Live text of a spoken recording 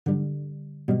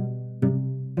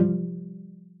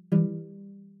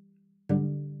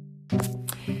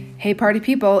Hey party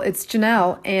people, it's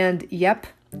Janelle, and yep,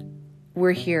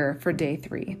 we're here for day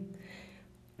 3.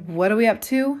 What are we up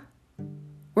to?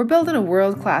 We're building a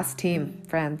world-class team,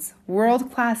 friends.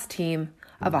 World-class team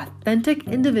of authentic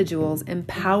individuals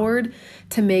empowered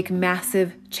to make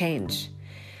massive change.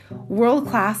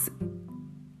 World-class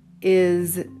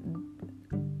is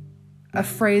a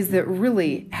phrase that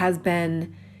really has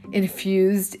been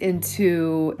infused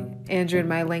into Andrew and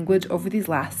my language over these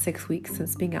last 6 weeks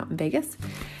since being out in Vegas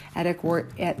at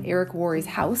Eric Worre's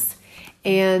house.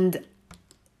 And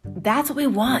that's what we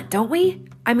want, don't we?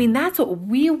 I mean, that's what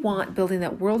we want, building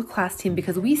that world-class team,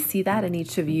 because we see that in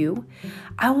each of you.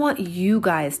 I want you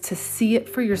guys to see it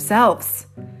for yourselves.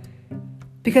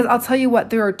 Because I'll tell you what,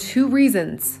 there are 2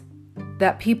 reasons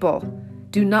that people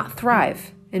do not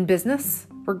thrive in business,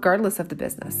 regardless of the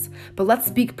business. But let's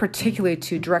speak particularly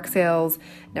to direct sales,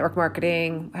 network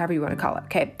marketing, however you want to call it.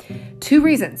 Okay, 2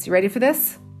 reasons. You ready for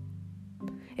this?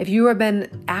 If you have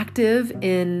been active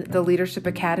in the Leadership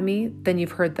Academy, then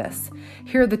you've heard this.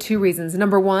 Here are the 2 reasons.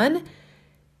 Number 1,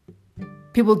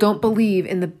 people don't believe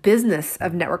in the business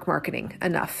of network marketing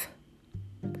enough.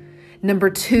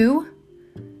 Number 2,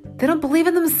 they don't believe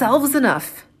in themselves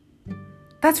enough.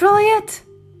 That's really it.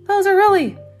 Those are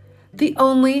really the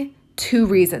only 2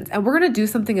 reasons. And we're going to do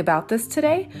something about this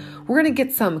today. We're going to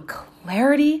get some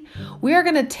clarity. We are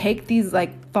going to take these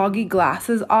foggy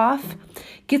glasses off,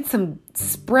 get some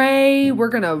spray. We're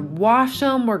going to wash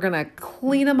them. We're going to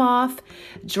clean them off,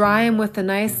 dry them with a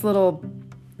nice little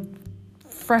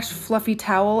fresh fluffy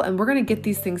towel. And we're going to get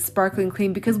these things sparkling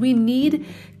clean because we need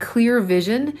clear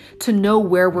vision to know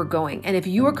where we're going. And if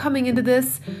you are coming into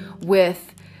this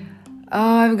with,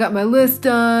 I haven't got my list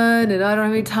done and I don't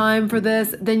have any time for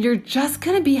this, then you're just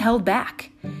going to be held back.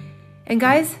 And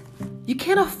guys, you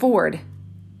can't afford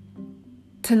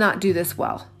to not do this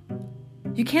well.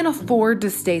 You can't afford to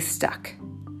stay stuck.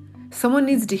 Someone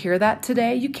needs to hear that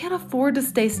today. You can't afford to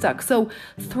stay stuck. So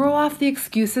throw off the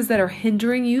excuses that are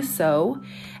hindering you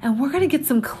and we're going to get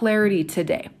some clarity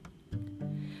today.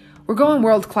 We're going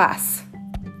world class.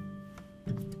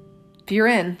 If you're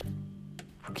in,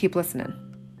 keep listening.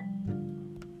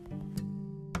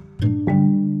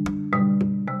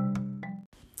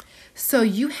 So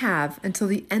you have until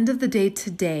the end of the day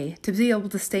today to be able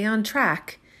to stay on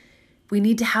track. We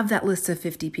need to have that list of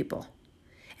 50 people.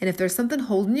 And if there's something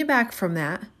holding you back from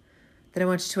that, then I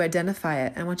want you to identify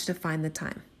it. And I want you to find the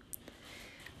time.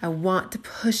 I want to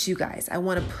push you guys. I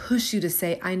want to push you to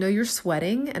say, I know you're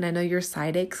sweating and I know your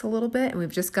side aches a little bit and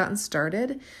we've just gotten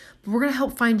started, but we're going to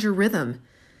help find your rhythm.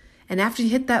 And after you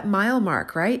hit that mile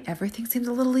mark, right, everything seems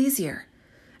a little easier.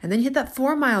 And then you hit that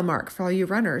 4-mile mark for all you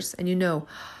runners and you know,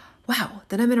 wow,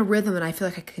 then I'm in a rhythm and I feel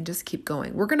like I can just keep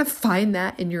going. We're going to find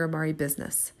that in your Amari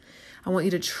business. I want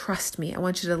you to trust me. I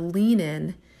want you to lean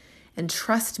in and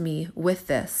trust me with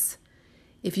this.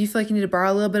 If you feel like you need to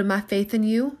borrow a little bit of my faith in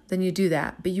you, then you do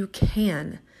that, but you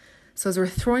can. So as we're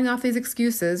throwing off these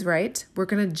excuses, right, we're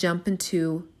going to jump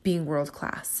into being world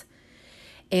class.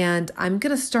 And I'm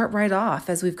going to start right off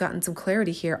as we've gotten some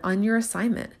clarity here on your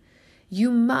assignment.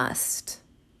 You must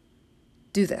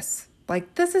do this.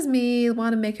 This is me,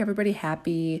 want to make everybody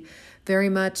happy, very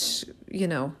much,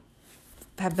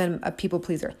 have been a people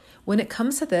pleaser. When it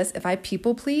comes to this, if I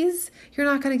people please, you're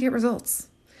not going to get results.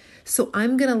 So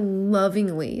I'm going to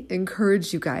lovingly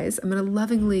encourage you guys. I'm going to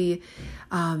lovingly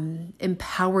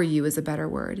empower you is a better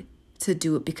word to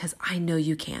do it because I know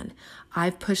you can.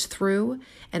 I've pushed through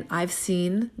and I've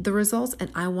seen the results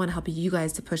and I want to help you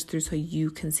guys to push through so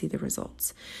you can see the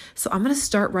results. So I'm going to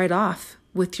start right off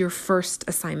with your first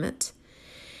assignment.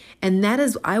 And that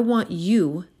is, I want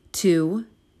you to,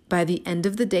 by the end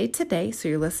of the day today, so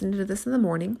you're listening to this in the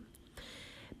morning,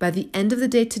 by the end of the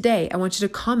day today, I want you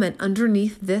to comment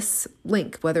underneath this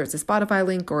link, whether it's a Spotify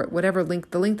link or whatever link,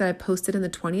 the link that I posted in the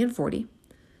 20 and 40,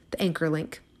 the anchor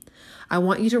link. I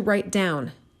want you to write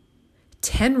down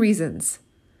 10 reasons,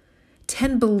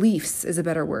 10 beliefs is a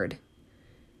better word,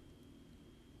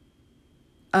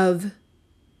 of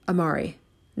Amari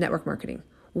Network Marketing.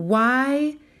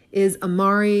 Why is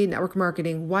Amari Network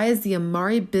Marketing, why is the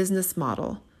Amari business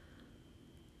model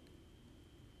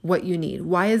what you need?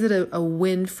 Why is it a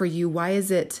win for you? Why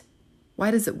does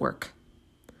it work?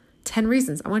 10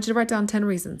 reasons. I want you to write down 10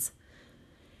 reasons.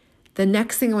 The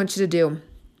next thing I want you to do,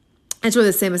 it's really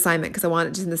the same assignment because I want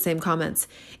it just in the same comments,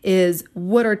 is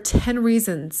what are 10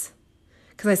 reasons?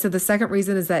 Because I said the second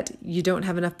reason is that you don't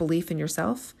have enough belief in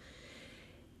yourself.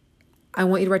 I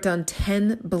want you to write down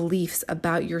 10 beliefs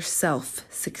about yourself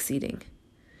succeeding.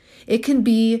 It can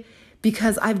be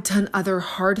because I've done other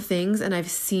hard things and I've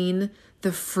seen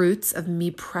the fruits of me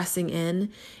pressing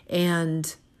in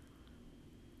and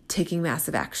taking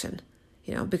massive action,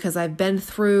 because I've been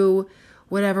through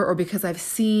whatever, or because I've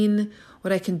seen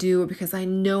what I can do, or because I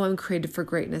know I'm created for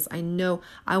greatness. I know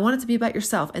I want it to be about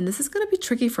yourself. And this is going to be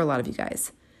tricky for a lot of you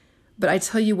guys. But I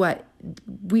tell you what,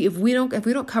 if we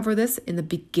don't cover this in the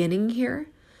beginning here,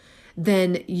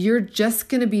 then you're just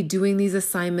going to be doing these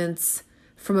assignments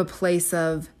from a place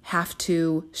of have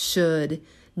to, should,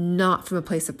 not from a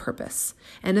place of purpose.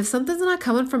 And if something's not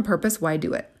coming from purpose, why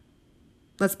do it?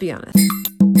 Let's be honest.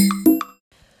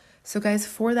 So guys,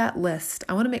 for that list,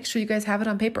 I want to make sure you guys have it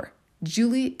on paper.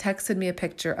 Julie texted me a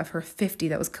picture of her 50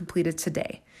 that was completed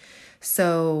today.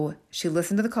 So she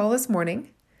listened to the call this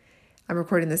morning. I'm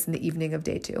recording this in the evening of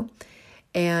day 2,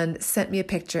 and sent me a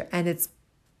picture, and it's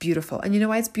beautiful. And you know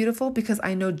why it's beautiful? Because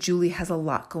I know Julie has a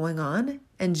lot going on,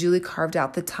 and Julie carved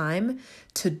out the time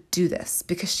to do this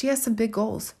because she has some big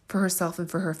goals for herself and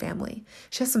for her family.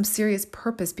 She has some serious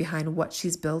purpose behind what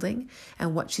she's building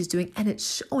and what she's doing, and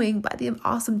it's showing by the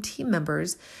awesome team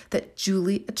members that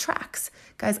Julie attracts.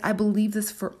 Guys, I believe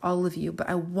this for all of you, but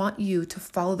I want you to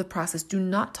follow the process. Do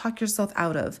not talk yourself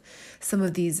out of some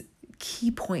of these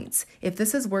key points. If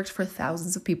this has worked for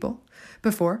thousands of people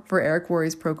before for Eric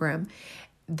Worre's program,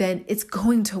 then it's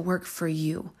going to work for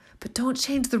you. But don't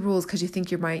change the rules because you think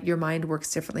your mind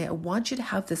works differently. I want you to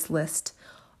have this list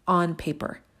on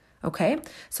paper. Okay?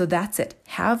 So that's it.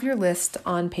 Have your list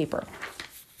on paper.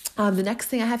 The next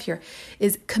thing I have here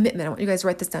is commitment. I want you guys to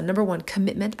write this down. Number 1,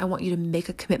 commitment. I want you to make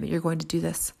a commitment. You're going to do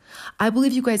this. I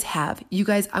believe you guys have. You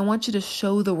guys, I want you to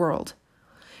show the world.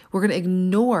 We're going to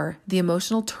ignore the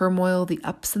emotional turmoil, the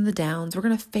ups and the downs. We're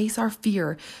going to face our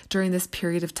fear during this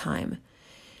period of time.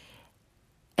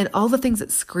 And all the things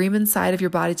that scream inside of your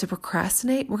body to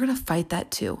procrastinate, we're going to fight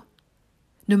that too.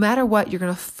 No matter what, you're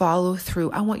going to follow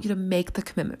through. I want you to make the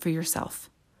commitment for yourself.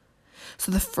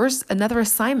 So another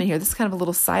assignment here, this is kind of a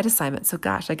little side assignment. So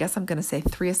gosh, I guess I'm going to say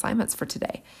 3 assignments for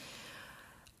today.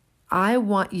 I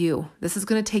want you, this is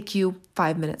going to take you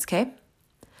 5 minutes, okay?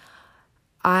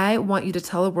 I want you to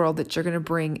tell the world that you're going to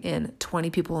bring in 20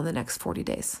 people in the next 40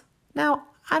 days. Now,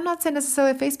 I'm not saying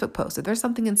necessarily a Facebook post. If there's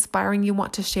something inspiring you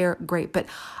want to share, great. But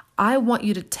I want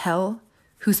you to tell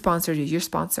who sponsored you, your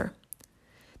sponsor,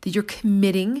 that you're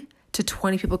committing to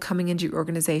 20 people coming into your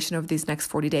organization over these next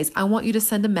 40 days. I want you to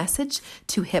send a message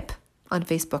to HIP on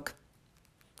Facebook.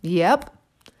 Yep.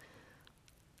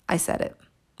 I said it.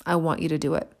 I want you to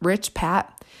do it. Rich,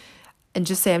 Pat, and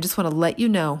just say, I just want to let you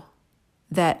know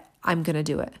that I'm going to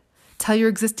do it. Tell your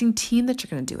existing team that you're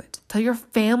going to do it. Tell your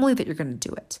family that you're going to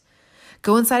do it.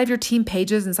 Go inside of your team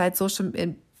pages, inside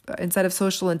of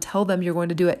social, and tell them you're going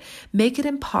to do it. Make it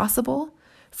impossible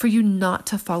for you not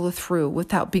to follow through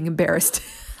without being embarrassed.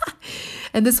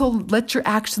 And this whole let your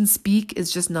actions speak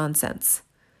is just nonsense.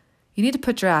 You need to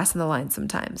put your ass on the line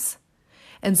sometimes.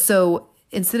 And so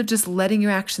instead of just letting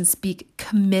your actions speak,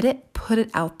 commit it, put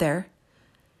it out there.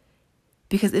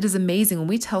 Because it is amazing when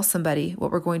we tell somebody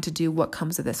what we're going to do, what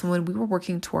comes of this. And when we were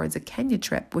working towards a Kenya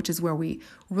trip, which is where we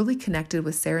really connected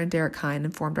with Sarah and Derek Hine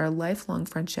and formed our lifelong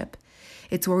friendship,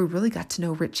 it's where we really got to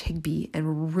know Rich Higbee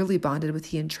and really bonded with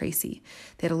he and Tracy.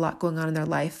 They had a lot going on in their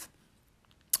life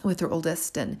with their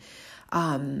oldest and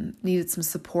needed some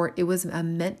support. It was a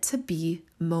meant to be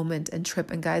moment and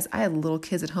trip. And guys, I had little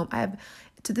kids at home.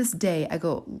 To this day, I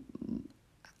go,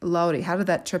 Lottie, how did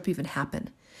that trip even happen?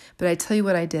 But I tell you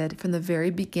what I did from the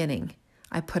very beginning.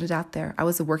 I put it out there. I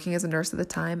was working as a nurse at the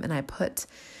time, and I put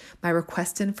my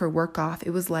request in for work off.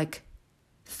 It was like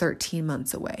 13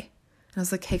 months away. And I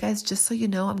was like, hey guys, just so you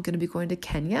know, I'm going to be going to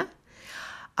Kenya,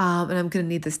 and I'm going to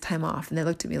need this time off. And they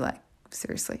looked at me like,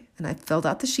 seriously? And I filled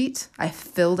out the sheet. I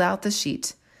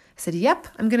said, yep,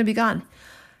 I'm going to be gone.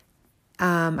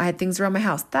 I had things around my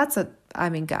house.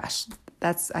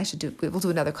 We'll do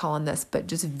another call on this, but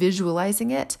just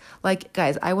visualizing it. Like,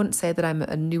 guys, I wouldn't say that I'm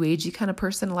a new agey kind of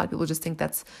person. A lot of people just think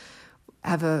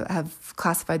have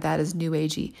classified that as new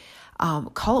agey.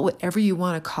 Call it whatever you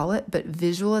want to call it, but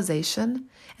visualization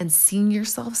and seeing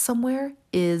yourself somewhere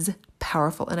is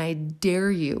powerful. And I dare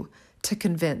you to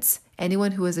convince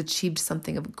anyone who has achieved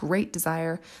something of great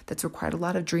desire that's required a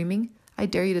lot of dreaming. I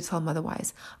dare you to tell them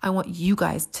otherwise. I want you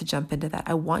guys to jump into that.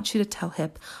 I want you to tell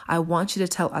HIP. I want you to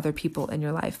tell other people in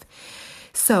your life.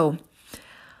 So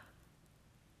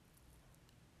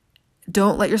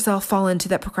don't let yourself fall into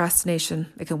that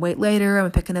procrastination. It can wait later. I'm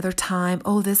going to pick another time.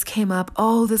 Oh, this came up.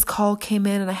 Oh, this call came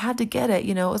in and I had to get it.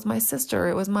 It was my sister.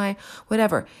 It was my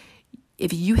whatever.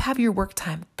 If you have your work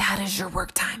time, that is your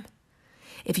work time.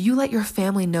 If you let your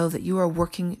family know that you are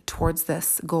working towards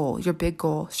this goal, your big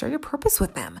goal, share your purpose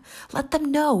with them. Let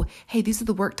them know, hey, these are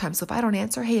the work times. So if I don't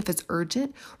answer, hey, if it's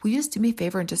urgent, will you just do me a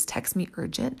favor and just text me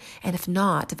urgent? And if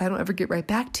not, if I don't ever get right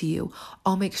back to you,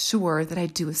 I'll make sure that I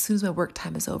do as soon as my work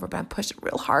time is over. But I'm pushing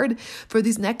real hard for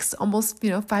these next almost,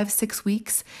 5-6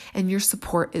 weeks. And your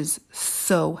support is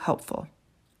so helpful.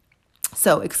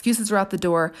 So excuses are out the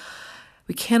door.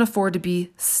 We can't afford to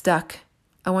be stuck.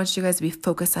 I want you guys to be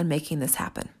focused on making this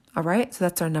happen. All right? So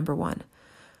that's our number 1.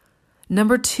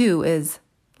 Number 2 is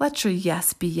let your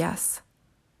yes be yes.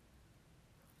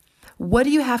 What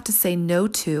do you have to say no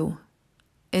to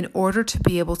in order to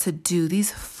be able to do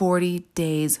these 40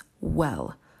 days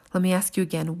well? Let me ask you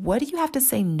again. What do you have to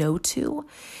say no to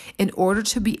in order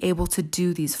to be able to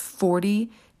do these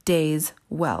 40 days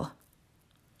well?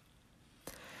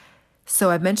 So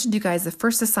I've mentioned to you guys the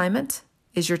first assignment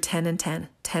is your 10 and 10.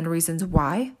 10 reasons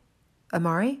why,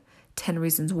 Amari. 10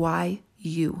 reasons why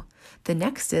you. The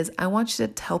next is I want you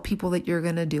to tell people that you're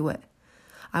going to do it.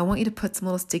 I want you to put some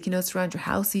little sticky notes around your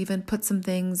house even, put some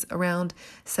things around,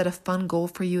 set a fun goal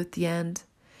for you at the end.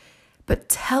 But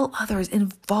tell others,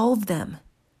 involve them.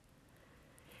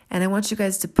 And I want you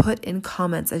guys to put in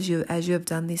comments as you have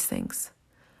done these things.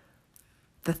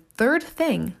 The third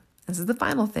thing, this is the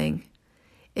final thing,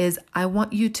 is I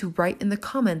want you to write in the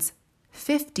comments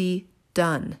 50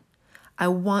 done. I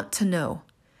want to know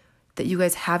that you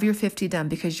guys have your 50 done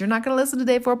because you're not going to listen to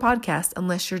Day 4 podcast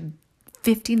unless your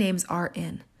 50 names are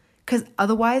in. Because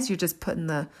otherwise you're just putting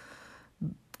the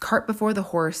cart before the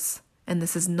horse and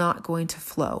this is not going to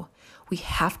flow. We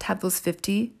have to have those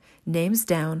 50 names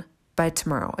down by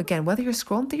tomorrow. Again, whether you're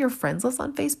scrolling through your friends list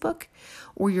on Facebook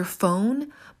or your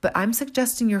phone, but I'm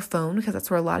suggesting your phone because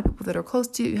that's where a lot of people that are close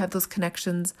to you have those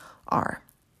connections are.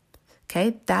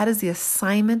 Okay, that is the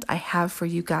assignment I have for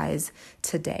you guys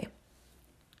today.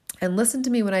 And listen to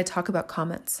me when I talk about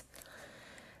comments.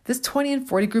 This 20 and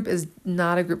 40 group is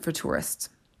not a group for tourists.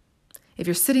 If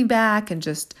you're sitting back and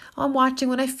just, I'm watching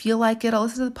when I feel like it, I'll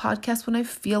listen to the podcast when I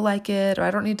feel like it, or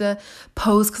I don't need to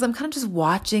post because I'm kind of just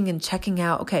watching and checking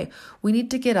out. Okay, we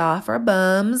need to get off our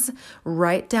bums,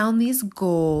 write down these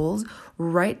goals,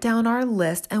 write down our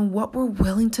list and what we're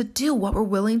willing to do, what we're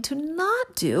willing to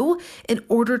not do in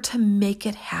order to make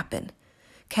it happen.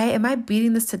 Okay, am I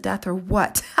beating this to death or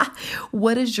what?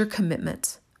 What is your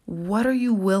commitment? What are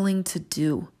you willing to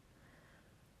do?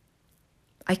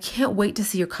 I can't wait to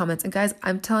see your comments. And guys,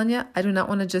 I'm telling you, I do not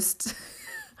want to just,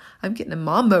 I'm getting in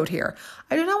mom mode here.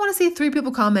 I do not want to see 3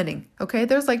 people commenting. Okay.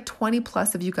 There's like 20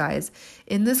 plus of you guys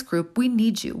in this group. We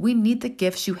need you. We need the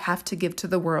gifts you have to give to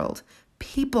the world.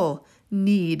 People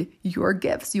need your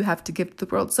gifts you have to give to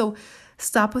the world. So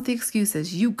stop with the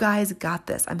excuses. You guys got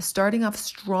this. I'm starting off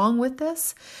strong with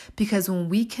this because when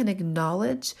we can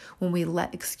acknowledge, when we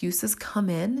let excuses come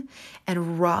in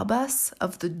and rob us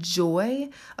of the joy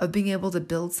of being able to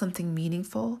build something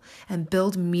meaningful and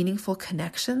build meaningful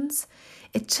connections,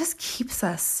 it just keeps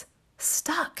us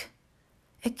stuck.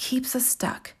 It keeps us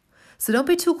stuck. So don't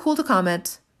be too cool to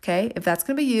comment. Okay. If that's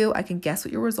going to be you, I can guess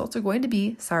what your results are going to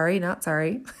be. Sorry, not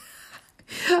sorry.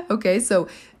 Okay. So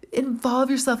involve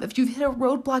yourself. If you've hit a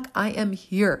roadblock, I am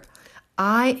here.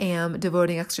 I am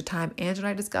devoting extra time. Andrew and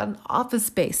I just got an office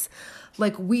space.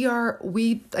 Like we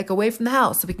away from the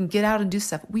house so we can get out and do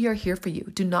stuff. We are here for you.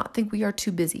 Do not think we are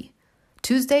too busy.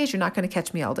 Tuesdays, you're not going to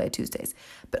catch me all day Tuesdays,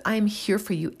 but I am here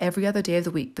for you every other day of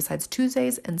the week besides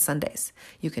Tuesdays and Sundays.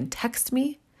 You can text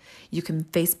me. You can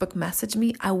Facebook message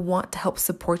me. I want to help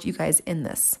support you guys in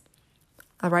this.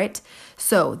 All right.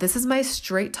 So this is my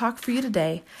straight talk for you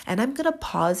today. And I'm going to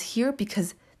pause here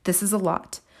because this is a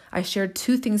lot. I shared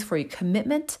 2 things for you,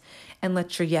 commitment and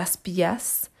let your yes be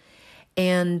yes.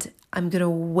 And I'm going to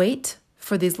wait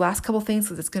for these last couple things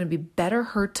because it's going to be better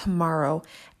heard tomorrow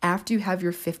after you have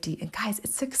your 50. And guys,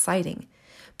 it's exciting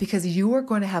because you are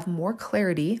going to have more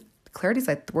clarity. Clarity is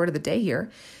like the word of the day here.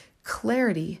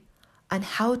 Clarity on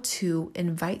how to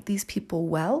invite these people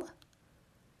well.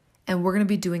 And we're going to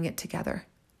be doing it together.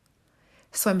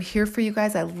 So I'm here for you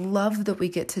guys. I love that we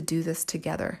get to do this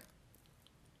together.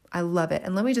 I love it.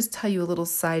 And let me just tell you a little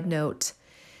side note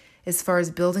as far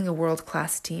as building a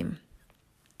world-class team,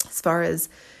 as far as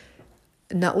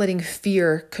not letting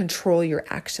fear control your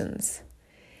actions,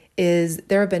 is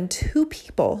there have been 2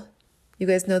 people. You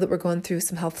guys know that we're going through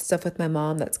some health stuff with my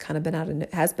mom that's kind of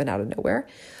has been out of nowhere.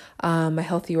 My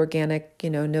healthy, organic,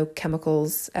 no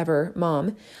chemicals ever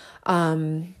mom.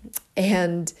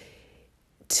 And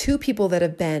 2 people that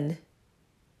have been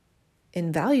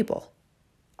invaluable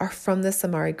are from the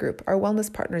Amari group, our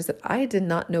wellness partners that I did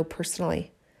not know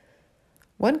personally.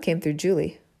 One came through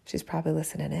Julie. She's probably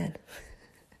listening in.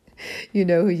 You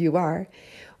know who you are.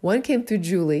 One came through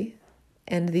Julie,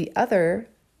 and the other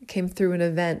came through an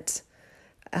event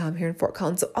here in Fort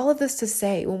Collins. So all of this to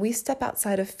say, when we step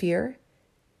outside of fear,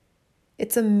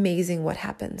 it's amazing what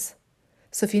happens.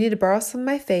 So if you need to borrow some of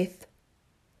my faith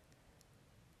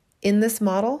in this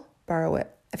model, borrow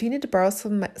it. If you need to borrow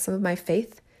some of my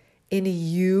faith in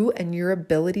you and your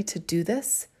ability to do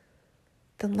this,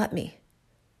 then let me.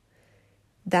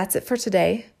 That's it for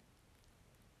today.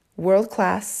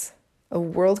 World-class, a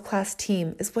world-class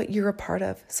team is what you're a part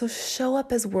of. So show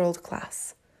up as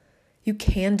world-class. You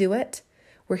can do it.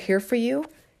 We're here for you,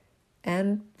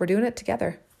 and we're doing it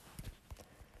together.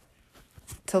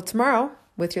 Till tomorrow,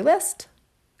 with your list,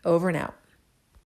 over and out.